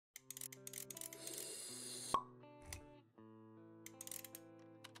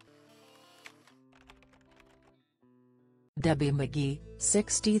Debbie McGee,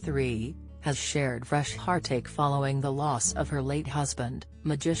 63, has shared fresh heartache following the loss of her late husband,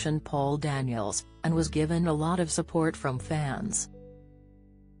 magician Paul Daniels, and was given a lot of support from fans.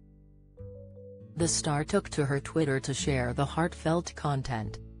 The star took to her Twitter to share the heartfelt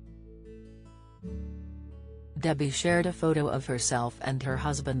content. Debbie shared a photo of herself and her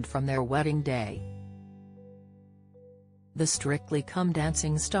husband from their wedding day. The Strictly Come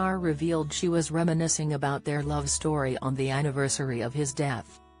Dancing star revealed she was reminiscing about their love story on the anniversary of his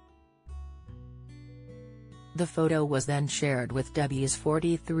death. The photo was then shared with Debbie's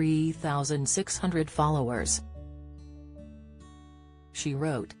 43,600 followers. She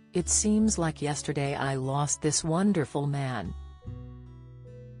wrote, "It seems like yesterday I lost this wonderful man.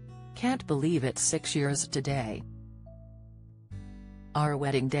 Can't believe it's 6 years today. Our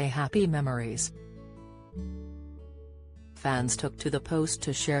wedding day, happy memories." Fans took to the post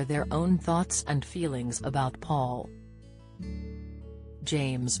to share their own thoughts and feelings about Paul.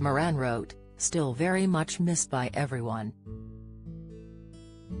 James Moran wrote, "Still very much missed by everyone.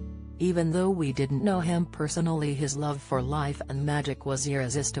 Even though we didn't know him personally, his love for life and magic was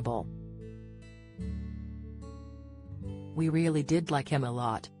irresistible. We really did like him a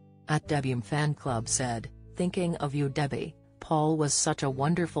lot." @Debbie Fan Club said, "Thinking of you, Debbie. Paul was such a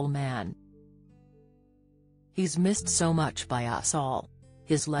wonderful man. He's missed so much by us all.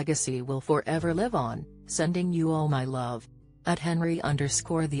 His legacy will forever live on. Sending you all my love."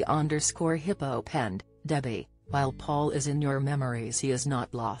 @Henry_the_hippo penned, "Debbie, while Paul is in your memories, he is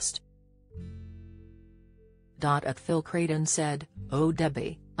not lost." @Phil Creighton said, "Oh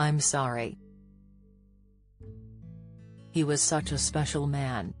Debbie, I'm sorry. He was such a special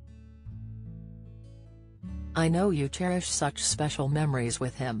man. I know you cherish such special memories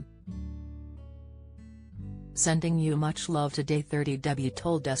with him. Sending you much love today." 30 Debbie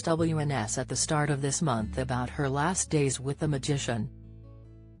told SWNS at the start of this month about her last days with the magician.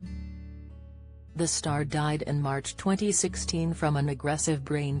 The star died in March 2016 from an aggressive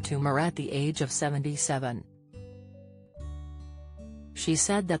brain tumor at the age of 77. She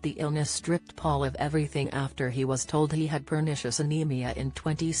said that the illness stripped Paul of everything after he was told he had pernicious anemia in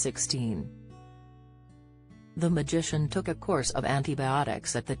 2016. The magician took a course of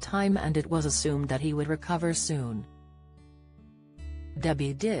antibiotics at the time and it was assumed that he would recover soon.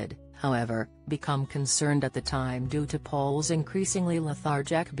 Debbie did, however, become concerned at the time due to Paul's increasingly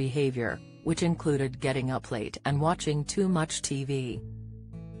lethargic behavior, which included getting up late and watching too much TV.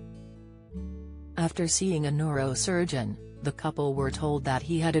 After seeing a neurosurgeon, the couple were told that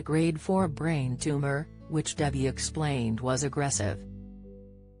he had a grade 4 brain tumor, which Debbie explained was aggressive.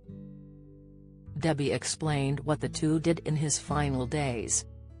 Debbie explained what the two did in his final days.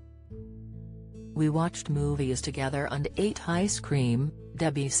 "We watched movies together and ate ice cream,"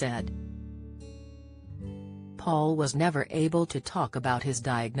 Debbie said. Paul was never able to talk about his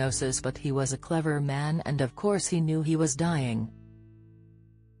diagnosis, but he was a clever man and of course he knew he was dying.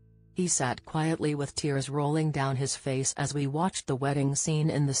 He sat quietly with tears rolling down his face as we watched the wedding scene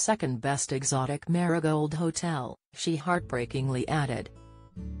in the second best exotic Marigold Hotel," she heartbreakingly added.